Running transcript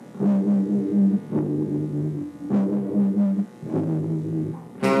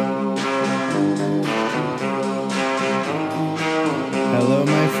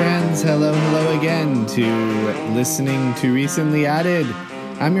Hello again to Listening to Recently Added.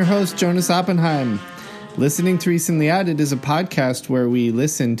 I'm your host, Jonas Oppenheim. Listening to Recently Added is a podcast where we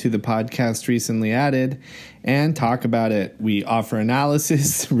listen to the podcast recently added and talk about it. We offer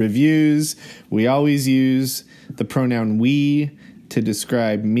analysis, reviews. We always use the pronoun we to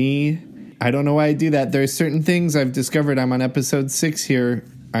describe me. I don't know why I do that. There are certain things I've discovered. I'm on episode 6 here.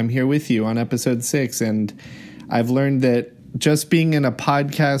 I'm here with you on episode 6, and I've learned that just being in a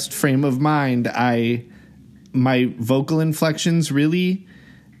podcast frame of mind, my vocal inflections really,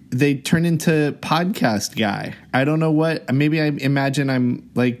 they turn into podcast guy. I don't know what, maybe I imagine I'm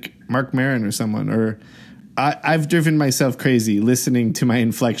like Mark Maron or someone, or I've driven myself crazy listening to my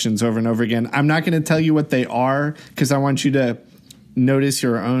inflections over and over again. I'm not going to tell you what they are because I want you to notice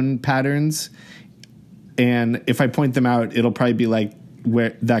your own patterns. And if I point them out, it'll probably be like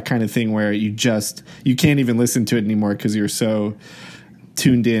where that kind of thing where you can't even listen to it anymore because you're so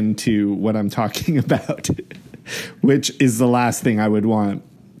tuned in to what I'm talking about, which is the last thing I would want.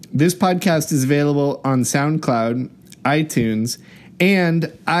 This podcast is available on SoundCloud, iTunes,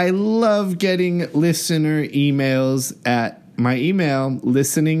 and I love getting listener emails at my email,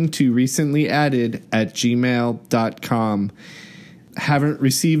 listeningtorecentlyadded@gmail.com. Haven't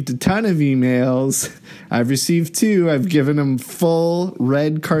received a ton of emails. I've received 2. I've given them full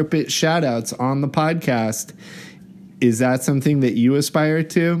red carpet shout outs on the podcast. Is that something that you aspire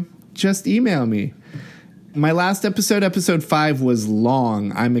to? Just email me. My last episode 5, was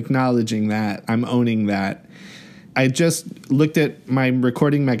long. I'm acknowledging that. I'm owning that. I just looked at my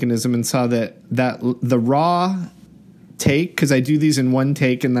recording mechanism and saw that the raw take, because I do these in one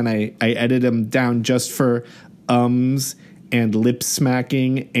take and then I edit them down just for ums and lip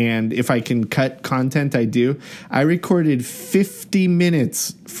smacking, and if I can cut content, I do. I recorded 50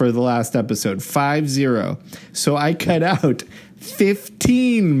 minutes for the last episode, 50. So I cut out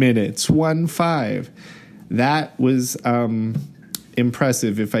 15 minutes, 15. That was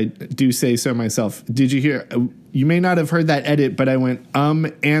impressive, if I do say so myself. Did you hear? You may not have heard that edit, but I went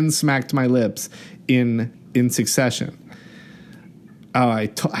and smacked my lips in succession. Oh, I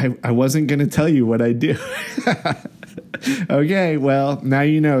wasn't going to tell you what I do. Okay, well, now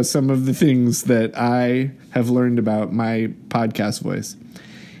you know some of the things that I have learned about my podcast voice.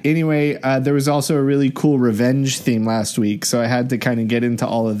 Anyway, there was also a really cool revenge theme last week, so I had to kind of get into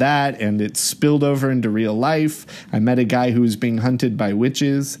all of that, and it spilled over into real life. I met a guy who was being hunted by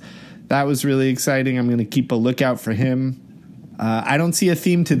witches. That was really exciting. I'm going to keep a lookout for him. I don't see a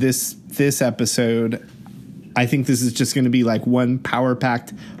theme to this episode. I think this is just going to be like one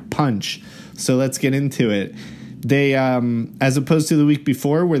power-packed punch. So let's get into it. They, as opposed to the week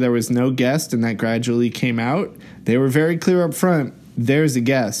before where there was no guest and that gradually came out, they were very clear up front. There's a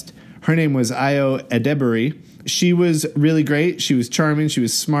guest. Her name was Ayo Edebiri. She was really great. She was charming. She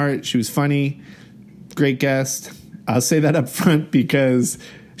was smart. She was funny. Great guest. I'll say that up front because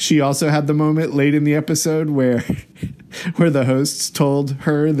she also had the moment late in the episode where the hosts told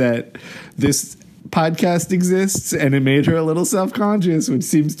her that this podcast exists, and it made her a little self-conscious, which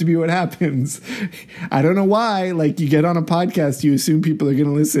seems to be what happens. I don't know why. Like, you get on a podcast, you assume people are going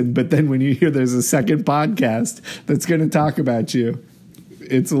to listen, but then when you hear there's a second podcast that's going to talk about you,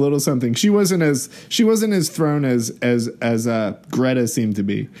 it's a little something. She wasn't as thrown as Greta seemed to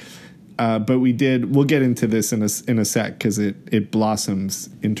be. But we'll get into this in a sec because it blossoms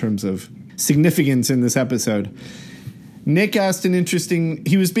in terms of significance in this episode. Nick asked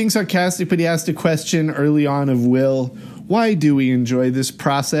he was being sarcastic, but he asked a question early on of Will, why do we enjoy this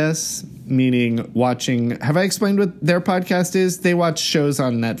process? Meaning watching, have I explained what their podcast is? They watch shows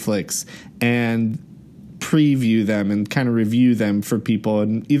on Netflix and preview them and kind of review them for people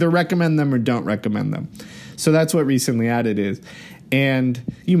and either recommend them or don't recommend them. So that's what Recently Added is. And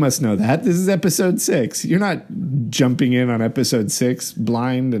you must know that. This is episode 6. You're not jumping in on episode 6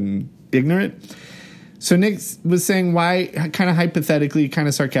 blind and ignorant. So Nick was saying why, kind of hypothetically, kind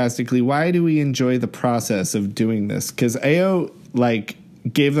of sarcastically, why do we enjoy the process of doing this? Because Ayo,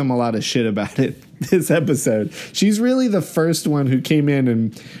 gave them a lot of shit about it this episode. She's really the first one who came in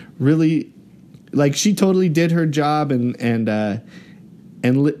and really, she totally did her job and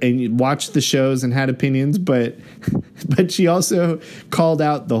watched the shows and had opinions, but she also called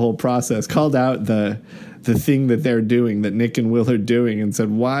out the whole process, called out the thing that they're doing, that Nick and Will are doing, and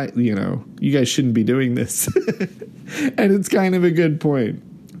said, why, you guys shouldn't be doing this. And it's kind of a good point.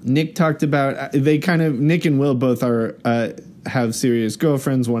 Nick talked about, Nick and Will both have serious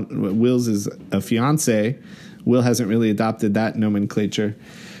girlfriends. Will's is a fiance. Will hasn't really adopted that nomenclature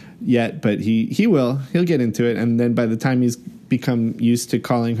yet, but he will. He'll get into it. And then by the time he's become used to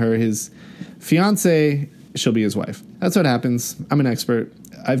calling her his fiance, she'll be his wife. That's what happens. I'm an expert.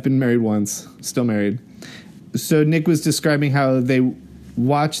 I've been married once, still married. So Nick was describing how they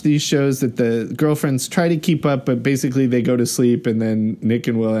watch these shows that the girlfriends try to keep up, but basically they go to sleep, and then Nick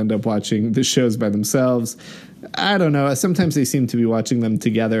and Will end up watching the shows by themselves. I don't know. Sometimes they seem to be watching them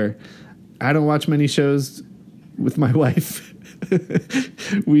together. I don't watch many shows with my wife.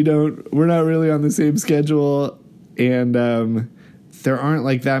 We're not really on the same schedule, and there aren't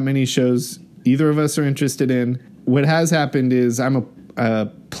like that many shows either of us are interested in. What has happened is I'm a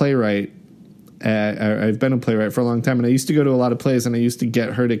playwright. I've been a playwright for a long time, and I used to go to a lot of plays, and I used to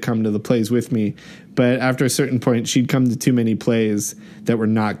get her to come to the plays with me. But after a certain point, she'd come to too many plays that were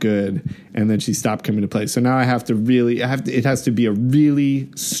not good, and then she stopped coming to plays. So now it has to be a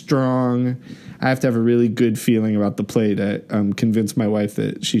really strong, I have to have a really good feeling about the play to convince my wife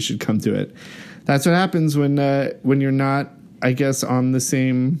that she should come to it. That's what happens when you're not, I guess, on the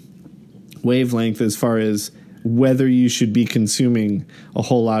same wavelength as far as whether you should be consuming a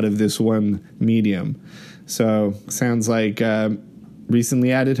whole lot of this one medium. So sounds like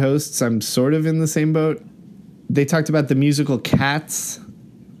recently added hosts, I'm sort of in the same boat. They talked about the musical Cats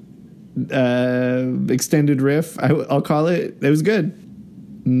extended riff, I'll call it. It was good.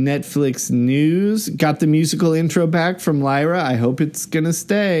 Netflix news, got the musical intro back from Lyra. I hope it's going to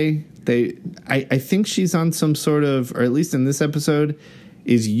stay. I think she's on some sort of, or at least in this episode,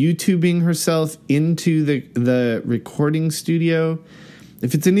 is YouTubing herself into the recording studio.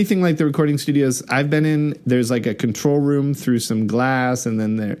 If it's anything like the recording studios I've been in, there's like a control room through some glass, and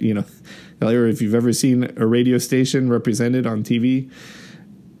then there, or if you've ever seen a radio station represented on TV,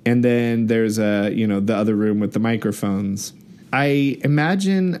 and then there's the other room with the microphones. I'm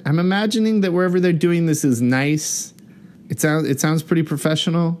imagining that wherever they're doing this is nice. It sounds pretty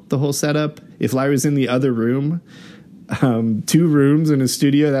professional, the whole setup. If Lyra's in the other room, 2 rooms in a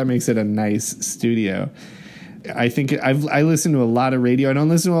studio, that makes it a nice studio. I think I listen to a lot of radio. I don't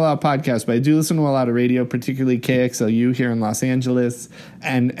listen to a lot of podcasts, but I do listen to a lot of radio, particularly KXLU here in Los Angeles.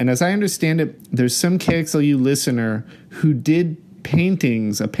 And as I understand it, there's some KXLU listener who did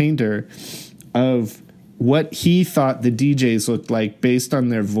paintings, a painter, of what he thought the DJs looked like based on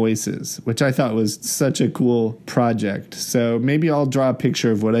their voices, which I thought was such a cool project. So maybe I'll draw a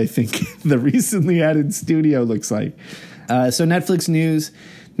picture of what I think the recently added studio looks like. So Netflix news,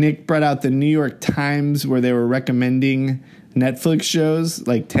 Nick brought out the New York Times where they were recommending Netflix shows,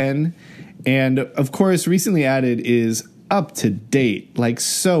 like 10. And of course, recently added is up to date, like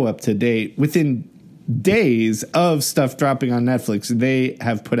so up to date. Within days of stuff dropping on Netflix, they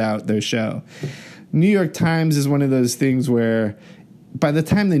have put out their show. New York Times is one of those things where by the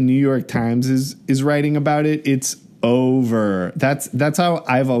time the New York Times is writing about it, it's over. That's how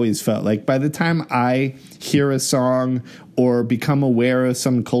I've always felt. Like by the time I hear a song or become aware of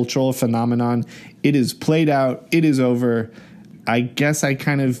some cultural phenomenon, it is played out. It is over. I guess I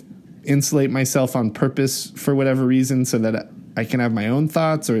kind of insulate myself on purpose for whatever reason so that I can have my own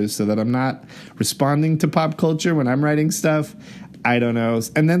thoughts, or so that I'm not responding to pop culture when I'm writing stuff. I don't know.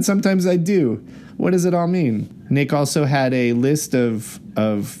 And then sometimes I do. What does it all mean? Nick also had a list of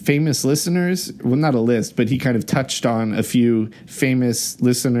famous listeners. Well, not a list, but he kind of touched on a few famous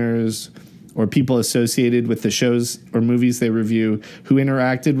listeners or people associated with the shows or movies they review who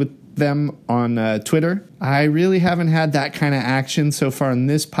interacted with them on Twitter. I really haven't had that kind of action so far in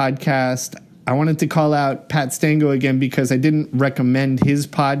this podcast. I wanted to call out Pat Stango again because I didn't recommend his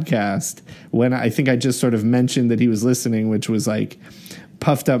podcast when I think I just sort of mentioned that he was listening, which was like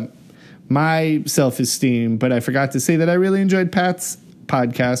puffed up my self-esteem. But I forgot to say that I really enjoyed Pat's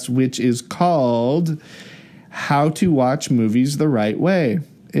podcast, which is called How to Watch Movies the Right Way.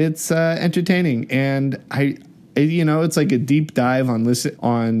 It's entertaining, and it's like a deep dive on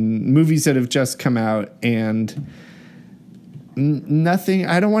movies that have just come out, and nothing.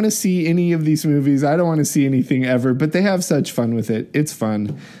 I don't want to see any of these movies. I don't want to see anything ever, but they have such fun with it. It's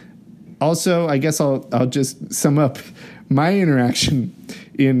fun. Also, I guess I'll just sum up my interaction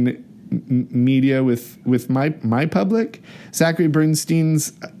in media with my public. Zachary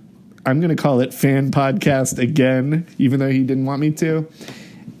Bernstein's, I'm going to call it fan podcast again, even though he didn't want me to,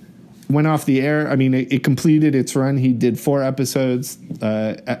 went off the air. I mean, it completed its run. He did 4 episodes.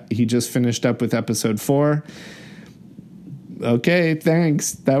 He just finished up with episode 4. Okay,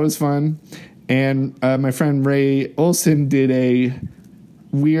 thanks. That was fun. And my friend Ray Olson did a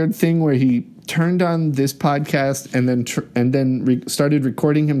weird thing where he turned on this podcast and then started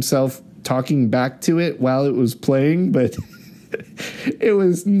recording himself talking back to it while it was playing, but it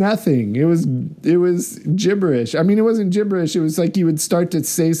was nothing. It was gibberish. I mean, it wasn't gibberish. It was like he would start to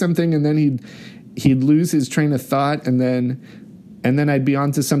say something and then he'd lose his train of thought, and then and then I'd be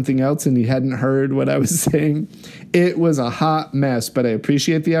on to something else and he hadn't heard what I was saying. It was a hot mess, but I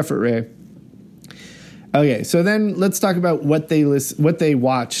appreciate the effort, Ray. Okay, so then let's talk about what they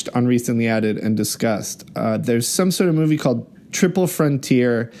watched on Recently Added and discussed. There's some sort of movie called Triple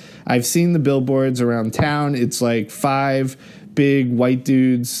Frontier. I've seen the billboards around town. It's like 5 big white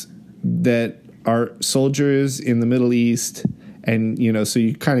dudes that are soldiers in the Middle East. And, you know, so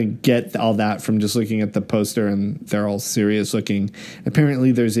you kind of get all that from just looking at the poster, and they're all serious looking.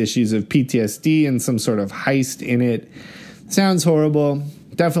 Apparently there's issues of PTSD and some sort of heist in it. Sounds horrible.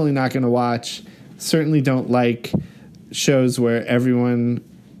 Definitely not going to watch. Certainly don't like shows where everyone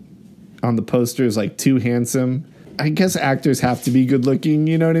on the poster is like too handsome. I guess actors have to be good looking,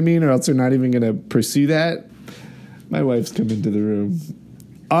 you know what I mean? Or else they're not even going to pursue that. My wife's come into the room.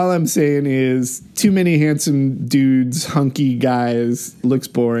 All I'm saying is too many handsome dudes, hunky guys, looks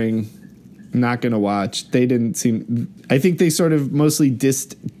boring. Not going to watch. They didn't seem... I think they sort of mostly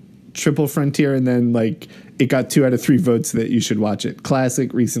dissed Triple Frontier, and then like it got 2 out of 3 votes that you should watch it.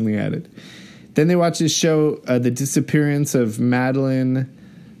 Classic, Recently Added. Then they watched this show, The Disappearance of Madeline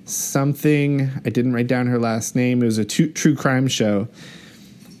something. I didn't write down her last name. It was a true crime show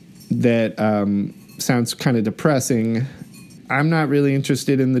that sounds kind of depressing. I'm not really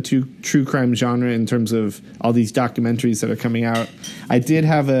interested in the true crime genre in terms of all these documentaries that are coming out. I did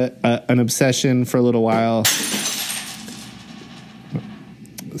have an obsession for a little while.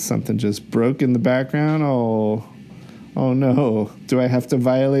 Something just broke in the background. Oh no. Do I have to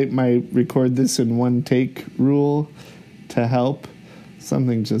violate my record this in one take rule to help?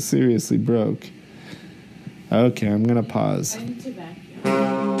 Something just seriously broke. Okay, I'm going to pause. I need to vacuum.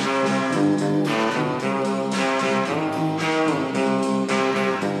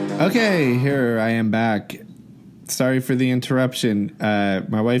 Okay, here I am back. Sorry for the interruption.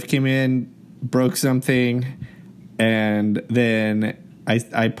 My wife came in, broke something, and then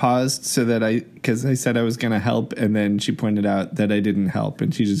I paused so that because I said I was going to help, and then she pointed out that I didn't help,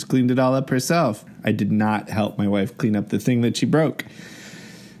 and she just cleaned it all up herself. I did not help my wife clean up the thing that she broke.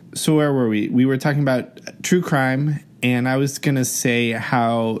 So where were we? We were talking about true crime, and I was going to say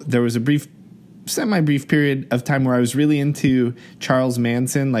how there was a semi-brief period of time where I was really into Charles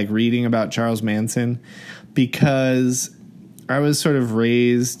Manson, like reading about Charles Manson, because I was sort of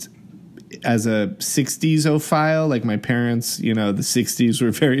raised as a 60s-ophile. Like my parents, you know, the 60s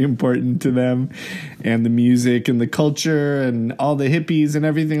were very important to them, and the music and the culture and all the hippies and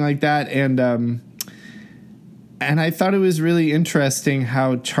everything like that. And I thought it was really interesting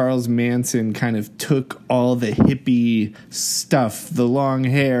how Charles Manson kind of took all the hippie stuff, the long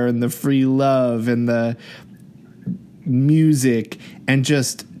hair and the free love and the music, and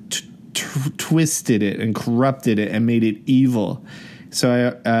just twisted it and corrupted it and made it evil.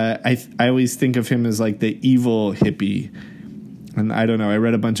 So I always think of him as like the evil hippie. And I don't know, I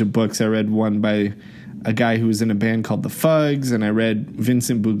read a bunch of books. I read one by a guy who was in a band called the Fugs, and I read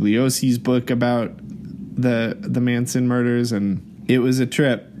Vincent Bugliosi's book about the Manson murders, and it was a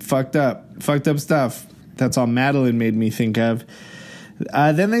trip. Fucked up stuff. That's all Madeline made me think of.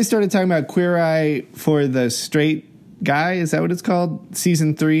 Then they started talking about Queer Eye for the Straight Guy. Is that what it's called?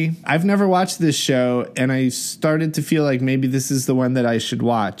 Season 3. I've never watched this show, and I started to feel like maybe this is the one that I should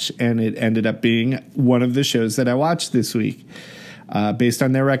watch, and it ended up being one of the shows that I watched this week, based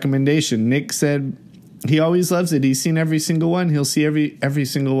on their recommendation. Nick said he always loves it. He's seen every single one. He'll see every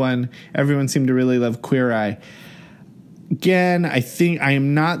single one. Everyone seemed to really love Queer Eye. Again, I think I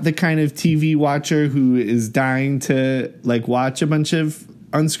am not the kind of TV watcher who is dying to like watch a bunch of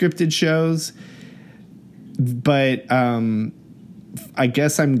unscripted shows. But I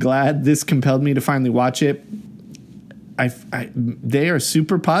guess I'm glad this compelled me to finally watch it. They are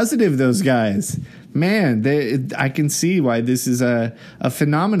super positive, those guys. Man, I can see why this is a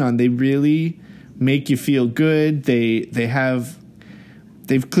phenomenon. They really make you feel good. They've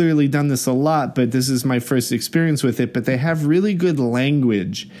clearly done this a lot, but this is my first experience with it. But they have really good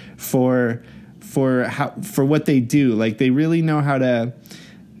language for what they do. Like they really know how to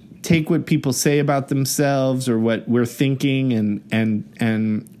take what people say about themselves or what we're thinking and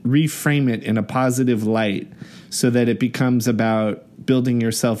reframe it in a positive light so that it becomes about building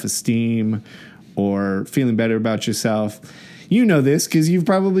your self-esteem or feeling better about yourself. You know this because you've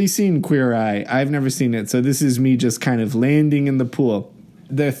probably seen Queer Eye. I've never seen it, so this is me just kind of landing in the pool.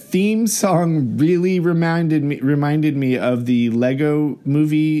 The theme song really reminded me of the Lego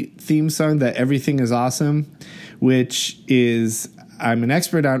movie theme song, that Everything is Awesome, which is I'm an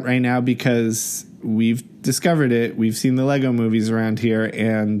expert on right now because we've discovered it. We've seen the Lego movies around here,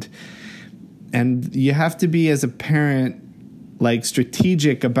 and you have to be, as a parent, like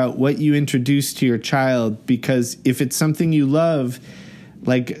strategic about what you introduce to your child, because if it's something you love,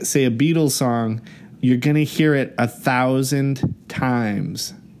 like say a Beatles song, you're going to hear it 1,000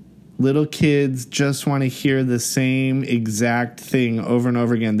 times. Little kids just want to hear the same exact thing over and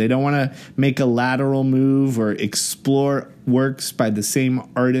over again. They don't want to make a lateral move or explore works by the same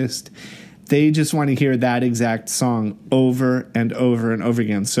artist. They just want to hear that exact song over and over and over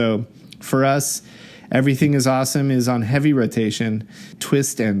again. So for us, Everything Is Awesome is on heavy rotation.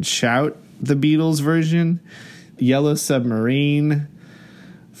 Twist and Shout, the Beatles version. Yellow Submarine.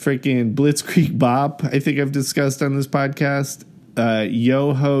 Freaking Blitzkrieg Bop, I think I've discussed on this podcast.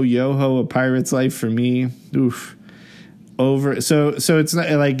 Yo-Ho, Yo-Ho, A Pirate's Life for Me. Oof. Over. So it's not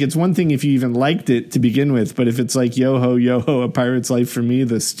like, it's one thing if you even liked it to begin with, but if it's like Yo-Ho, Yo-Ho, A Pirate's Life for Me,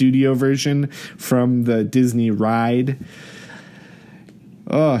 the studio version from the Disney ride.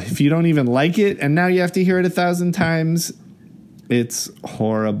 Oh, if you don't even like it and now you have to hear it 1,000 times, it's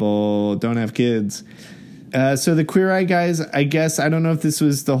horrible. Don't have kids. So the Queer Eye guys, I guess, I don't know if this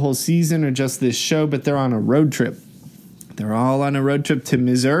was the whole season or just this show, but they're on a road trip. They're all on a road trip to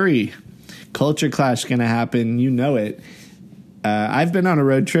Missouri. Culture clash going to happen. You know it. I've been on a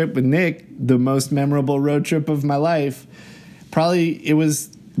road trip with Nick, the most memorable road trip of my life. Probably it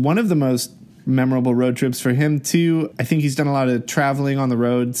was one of the most memorable road trips for him, too. I think he's done a lot of traveling on the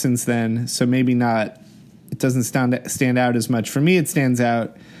road since then, so maybe not. It doesn't stand out as much. For me, it stands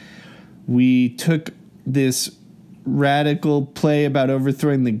out. We took this radical play about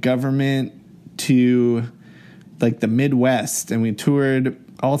overthrowing the government to like the Midwest, and we toured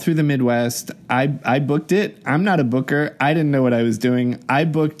all through the Midwest. I booked it. I'm not a booker. I didn't know what I was doing. I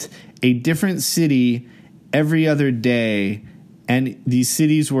booked a different city every other day, and these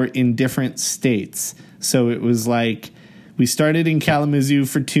cities were in different states. So it was like we started in Kalamazoo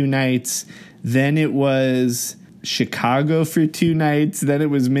for 2 nights, then it was Chicago for 2 nights, then it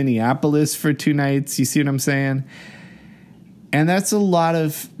was Minneapolis for 2 nights. You see what I'm saying? And that's a lot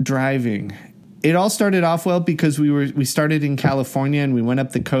of driving. It all started off well because we started in California and we went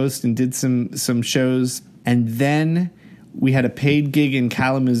up the coast and did some shows, and then we had a paid gig in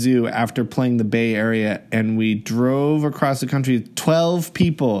Kalamazoo after playing the Bay Area, and we drove across the country. 12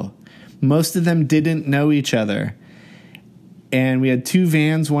 people. Most of them didn't know each other. And we had 2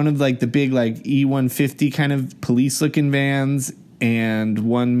 vans, one of like the big like E150 kind of police-looking vans and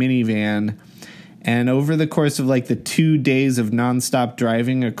one minivan. And over the course of like the 2 days of nonstop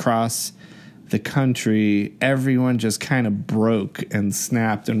driving across the country, everyone just kind of broke and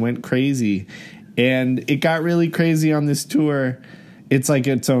snapped and went crazy. And it got really crazy on this tour. It's like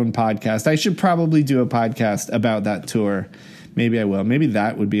its own podcast. I should probably do a podcast about that tour. Maybe I will. Maybe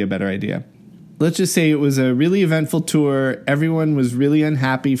that would be a better idea. Let's just say it was a really eventful tour. Everyone was really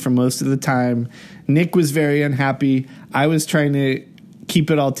unhappy for most of the time. Nick was very unhappy. I was trying to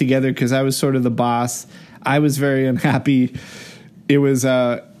keep it all together because I was sort of the boss. I was very unhappy. It was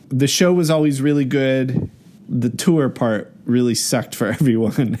the show was always really good. The tour part really sucked for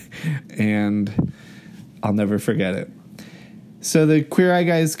everyone, and I'll never forget it. So the Queer Eye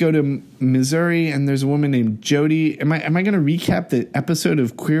guys go to Missouri, and there's a woman named Jody. Am I going to recap the episode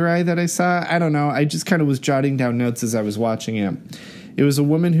of Queer Eye that I saw? I don't know. I just kind of was jotting down notes as I was watching it. It was a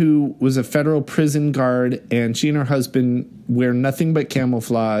woman who was a federal prison guard, and she and her husband wear nothing but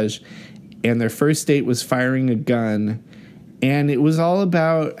camouflage, and their first date was firing a gun. And it was all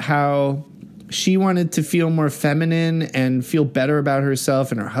about how she wanted to feel more feminine and feel better about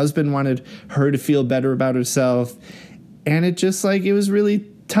herself, and her husband wanted her to feel better about herself. And it just like, it was really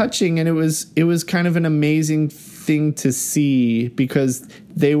touching, and it was kind of an amazing thing to see, because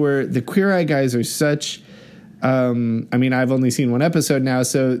the Queer Eye guys are such, I mean, I've only seen one episode now,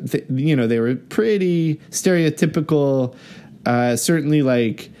 so they were pretty stereotypical, certainly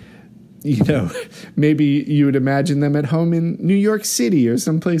like, maybe you would imagine them at home in New York City or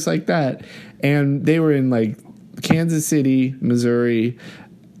someplace like that. And they were in like Kansas City, Missouri,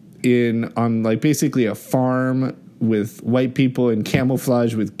 on like basically a farm with white people in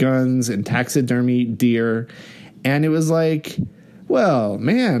camouflage with guns and taxidermy deer. And it was like, well,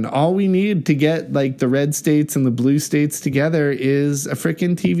 man, all we need to get like the red states and the blue states together is a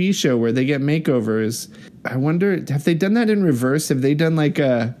freaking TV show where they get makeovers. I wonder, have they done that in reverse? Have they done like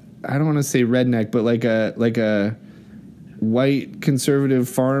I don't want to say redneck, but like a white conservative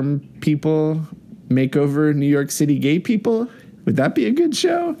farm people makeover New York City gay people? Would that be a good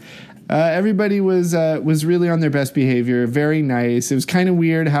show? Everybody was really on their best behavior. Very nice. It was kind of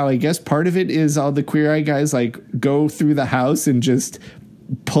weird how I guess part of it is all the Queer Eye guys like go through the house and just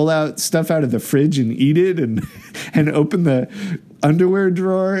pull out stuff out of the fridge and eat it and open the underwear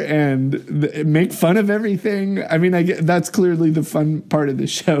drawer and make fun of everything. I mean, that's clearly the fun part of the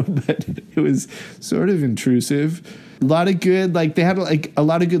show, but it was sort of intrusive. A lot of good, like they had like a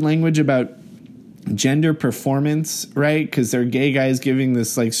lot of good language about gender performance, right? Because they're gay guys giving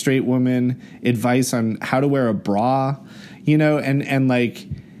this like straight woman advice on how to wear a bra, you know,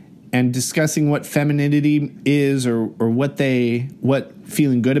 and discussing what femininity is or what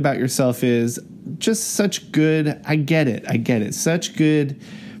feeling good about yourself is. Just such good, I get it. Such good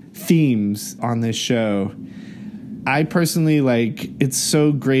themes on this show. I personally it's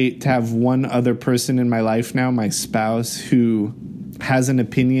so great to have one other person in my life now, my spouse, who has an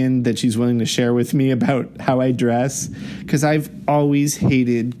opinion that she's willing to share with me about how I dress. Because I've always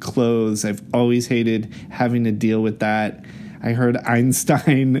hated clothes. I've always hated having to deal with that. I heard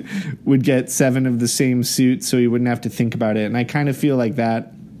Einstein would get 7 of the same suit so he wouldn't have to think about it. And I kind of feel like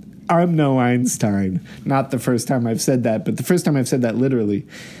that. I'm no Einstein. Not the first time I've said that, but the first time I've said that literally.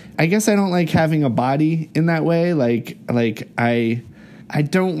 I guess I don't like having a body in that way. Like I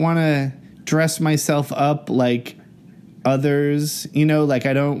don't want to dress myself up like others, you know, like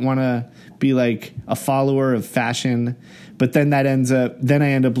I don't want to be like a follower of fashion, but then I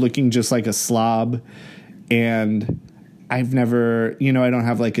end up looking just like a slob. And I've never, you know, I don't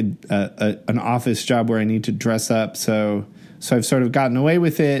have like an office job where I need to dress up. So I've sort of gotten away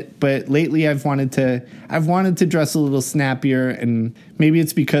with it, but lately I've wanted to dress a little snappier, and maybe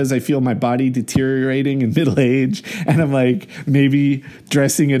it's because I feel my body deteriorating in middle age, and I'm like, maybe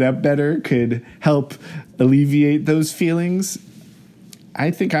dressing it up better could help alleviate those feelings. I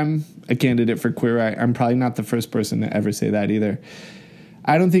think I'm a candidate for Queer Eye. I'm probably not the first person to ever say that either.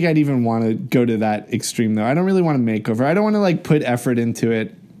 I don't think I'd even want to go to that extreme, though. I don't really want a makeover. I don't want to like put effort into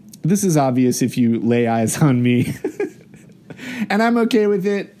it. This is obvious if you lay eyes on me. And I'm okay with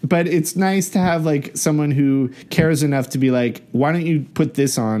it, but it's nice to have like someone who cares enough to be like, why don't you put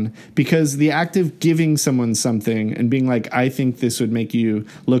this on? Because the act of giving someone something and being like, I think this would make you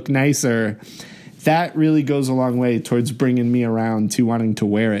look nicer, that really goes a long way towards bringing me around to wanting to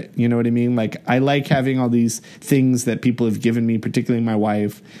wear it. You know what I mean? Like, I like having all these things that people have given me, particularly my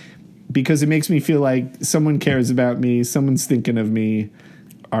wife, because it makes me feel like someone cares about me, someone's thinking of me.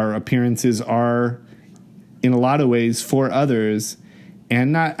 Our appearances are, in a lot of ways, for others,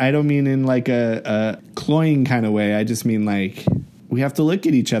 and I don't mean in like a cloying kind of way. I just mean like we have to look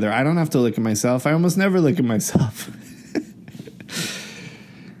at each other. I don't have to look at myself. I almost never look at myself.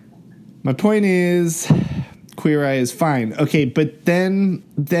 My point is, Queer Eye is fine. Okay, but then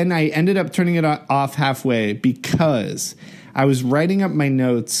I ended up turning it off halfway because I was writing up my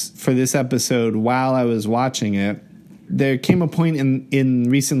notes for this episode while I was watching it. There came a point in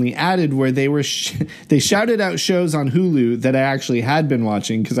Recently Added where they shouted out shows on Hulu that I actually had been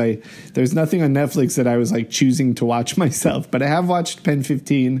watching, because there's nothing on Netflix that I was like choosing to watch myself, but I have watched Pen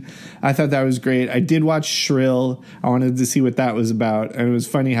 15. I thought that was great. I did watch Shrill. I wanted to see what that was about, and it was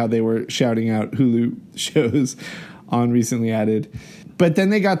funny how they were shouting out Hulu shows on Recently Added. But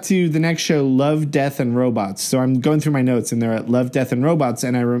then they got to the next show, Love, Death, and Robots. So I'm going through my notes, and they're at Love, Death, and Robots,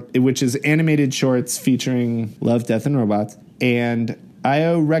 which is animated shorts featuring Love, Death, and Robots. And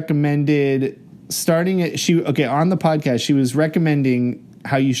Io recommended starting it. On the podcast, she was recommending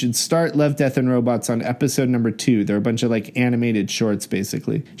how you should start Love, Death, and Robots on episode number 2. They're a bunch of like animated shorts,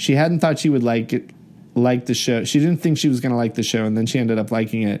 basically. She hadn't thought she would like the show. She didn't think she was going to like the show, and then she ended up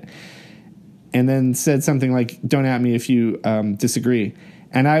liking it. And then said something like, don't at me if you disagree.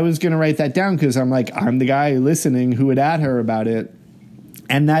 And I was going to write that down because I'm like, I'm the guy listening who would at her about it.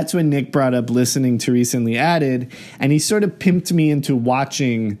 And that's when Nick brought up listening to Recently Added. And he sort of pimped me into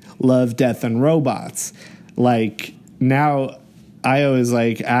watching Love, Death, and Robots. Like, now Io is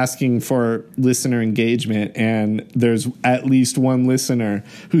like asking for listener engagement, and there's at least one listener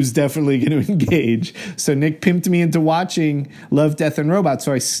who's definitely going to engage. So Nick pimped me into watching Love, Death, and Robots.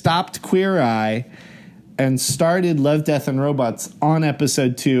 So I stopped Queer Eye and started Love, Death, and Robots on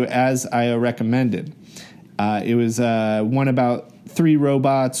episode 2 as Io recommended. It was one about 3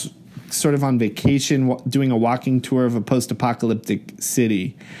 robots sort of on vacation doing a walking tour of a post-apocalyptic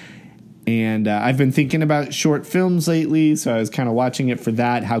city. And I've been thinking about short films lately, so I was kind of watching it for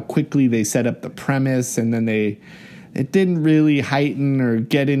that, how quickly they set up the premise, and then it didn't really heighten or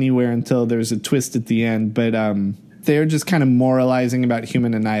get anywhere until there's a twist at the end. But they're just kind of moralizing about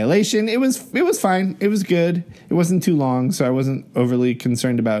human annihilation. It was fine. It was good. It wasn't too long, so I wasn't overly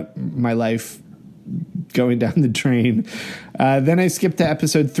concerned about my life going down the drain. Then I skipped to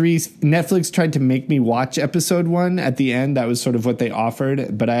episode 3. Netflix tried to make me watch episode 1 at the end. That was sort of what they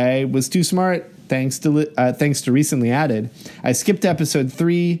offered, but I was too smart. Thanks to Recently Added, I skipped to episode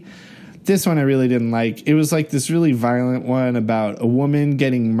 3. This one I really didn't like. It was like this really violent one about a woman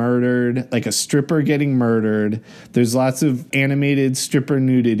getting murdered, like a stripper getting murdered. There's lots of animated stripper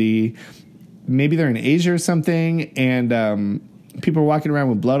nudity. Maybe they're in Asia or something, and people are walking around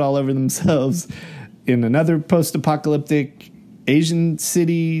with blood all over themselves in another post-apocalyptic Asian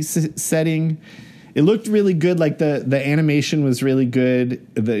city setting. It looked really good. Like the animation was really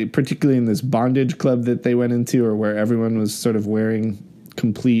good, particularly in this bondage club that they went into, or where everyone was sort of wearing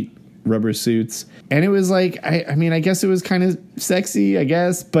complete rubber suits. And it was like, I mean, I guess it was kind of sexy, I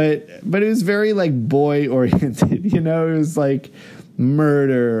guess, but it was very like boy oriented, you know. It was like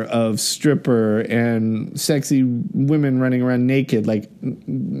murder of stripper and sexy women running around naked, like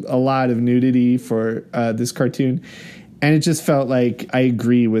a lot of nudity for this cartoon. And it just felt like I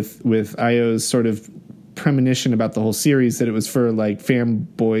agree with Ayo's sort of premonition about the whole series, that it was for like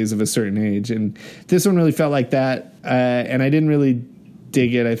fanboys of a certain age. And this one really felt like that. And I didn't really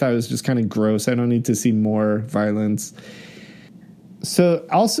dig it. I thought it was just kind of gross. I don't need to see more violence. So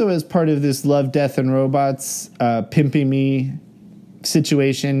also as part of this Love, Death, and Robots pimping me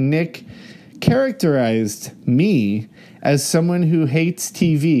situation, Nick characterized me as someone who hates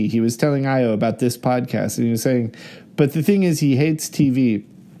TV. He was telling Ayo about this podcast, and he was saying, but the thing is, he hates TV.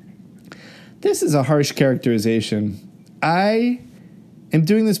 This is a harsh characterization. I am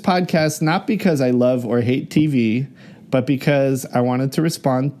doing this podcast not because I love or hate TV, but because I wanted to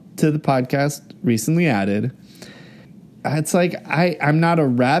respond to the podcast recently added. It's like I'm not a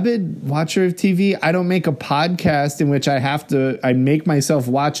rabid watcher of TV. I don't make a podcast in which I make myself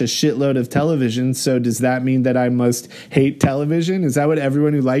watch a shitload of television. So does that mean that I must hate television? Is that what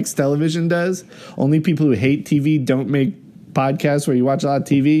everyone who likes television does? Only people who hate TV don't make podcasts where you watch a lot of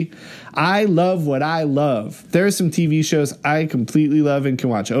TV. I love what I love. There are some TV shows I completely love and can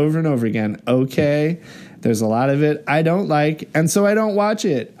watch over and over again. Okay. There's a lot of it I don't like, and so I don't watch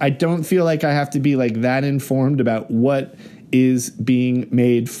it. I don't feel like I have to be like that informed about what is being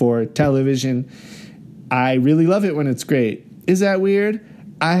made for television. I really love it when it's great. Is that weird?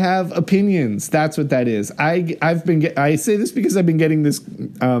 I have opinions. That's what that is. I say this because I've been getting this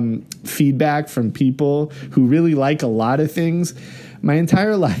feedback from people who really like a lot of things my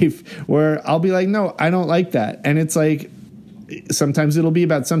entire life, where I'll be like, no, I don't like that. And it's like, sometimes it'll be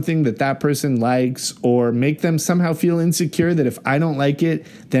about something that person likes, or make them somehow feel insecure that if I don't like it,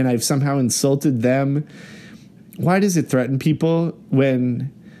 then I've somehow insulted them. Why does it threaten people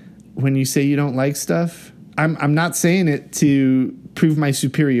when you say you don't like stuff? I'm not saying it to prove my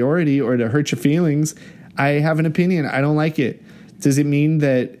superiority or to hurt your feelings. I have an opinion. I don't like it. Does it mean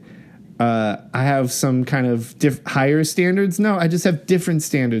that I have some kind of higher standards? No, I just have different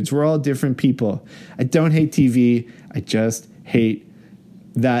standards. We're all different people. I don't hate TV. I just hate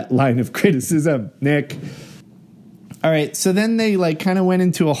that line of criticism, Nick. All right, so then they like kind of went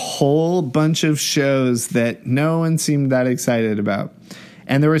into a whole bunch of shows that no one seemed that excited about.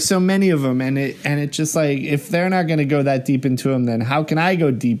 And there were so many of them, and it just like, if they're not going to go that deep into them, then how can I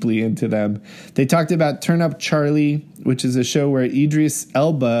go deeply into them? They talked about Turn Up Charlie, which is a show where Idris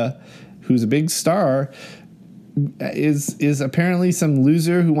Elba, who's a big star, is apparently some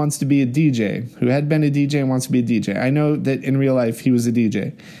loser who wants to be a DJ, who had been a DJ and wants to be a DJ. I know that in real life he was a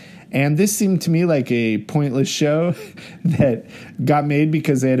DJ. And this seemed to me like a pointless show that got made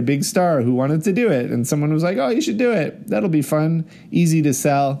because they had a big star who wanted to do it. And someone was like, oh, you should do it. That'll be fun. Easy to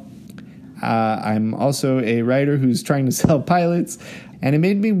sell. I'm also a writer who's trying to sell pilots. And it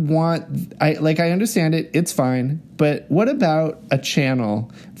made me want, I understand it. It's fine. But what about a channel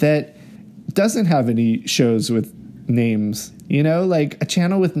that doesn't have any shows with names, you know, like a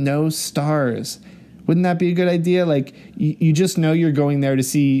channel with no stars? Wouldn't that be a good idea? Like, you just know you're going there to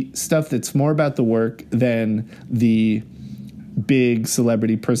see stuff that's more about the work than the big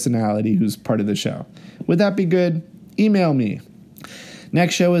celebrity personality who's part of the show. Would that be good? Email me.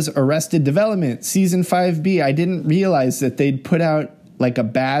 Next show is Arrested Development, Season 5B. I didn't realize that they'd put out like a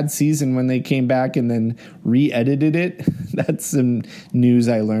bad season when they came back and then re-edited it. That's some news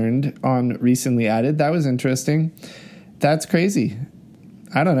I learned on Recently Added. That was interesting. That's crazy.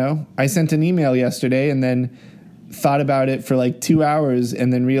 I don't know. I sent an email yesterday and then thought about it for like 2 hours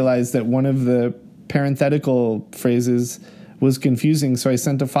and then realized that one of the parenthetical phrases was confusing, so I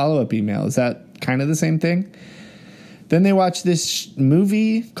sent a follow-up email. Is that kind of the same thing? Then they watched this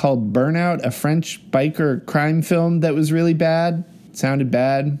movie called Burnout, a French biker crime film that was really bad. Sounded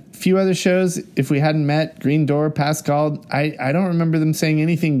bad. A few other shows, If We Hadn't Met, Green Door, Pascal. I don't remember them saying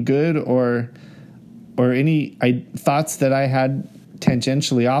anything good or any thoughts that I had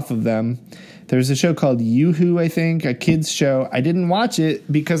tangentially off of them. There's a show called Yoo-Hoo, I think, a kids show. I didn't watch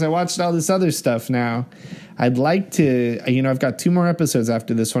it because I watched all this other stuff now. I'd like to, I've got 2 more episodes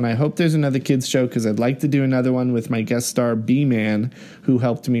after this one. I hope there's another kids show because I'd like to do another one with my guest star B-Man, who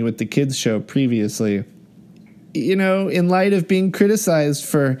helped me with the kids show previously. In light of being criticized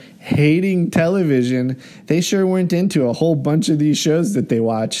for hating television, they sure weren't into a whole bunch of these shows that they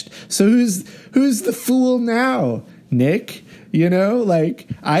watched. So who's the fool now? Nick? I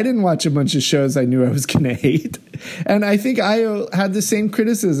didn't watch a bunch of shows I knew I was going to hate. And I think I had the same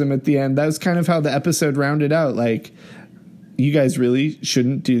criticism at the end. That was kind of how the episode rounded out. Like, you guys really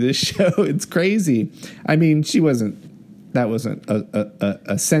shouldn't do this show. It's crazy. I mean, that wasn't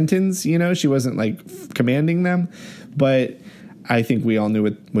a sentence, she wasn't like commanding them. But I think we all knew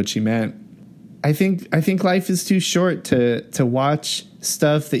what she meant. I think life is too short to watch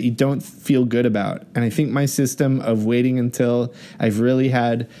stuff that you don't feel good about. And I think my system of waiting until I've really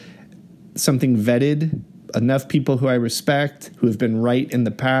had something vetted, enough people who I respect, who have been right in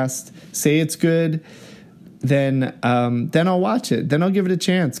the past, say it's good, then I'll watch it. Then I'll give it a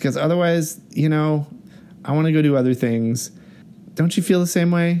chance. Because otherwise, I want to go do other things. Don't you feel the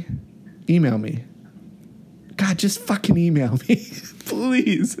same way? Email me. God, just fucking email me.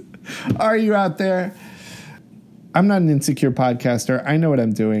 Please. Are you out there? I'm not an insecure podcaster. I know what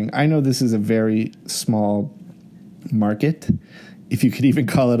I'm doing. I know this is a very small market, if you could even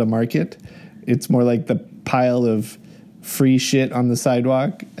call it a market. It's more like the pile of free shit on the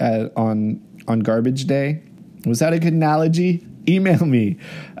sidewalk on garbage day. Was that a good analogy? Email me.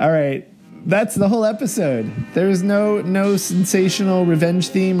 All right. That's the whole episode. There is no sensational revenge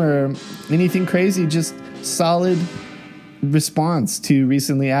theme or anything crazy, just solid response to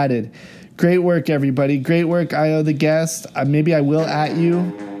recently added. Great work, everybody. Great work, Io the guest. Maybe I will at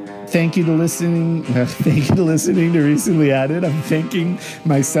you. Thank you to listening. Thank you to listening to Recently Added. I'm thanking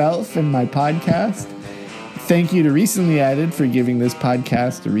myself and my podcast. Thank you to Recently Added for giving this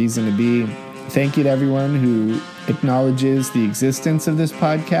podcast a reason to be. Thank you to everyone who acknowledges the existence of this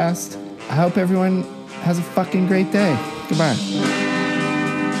podcast. I hope everyone has a fucking great day. Goodbye.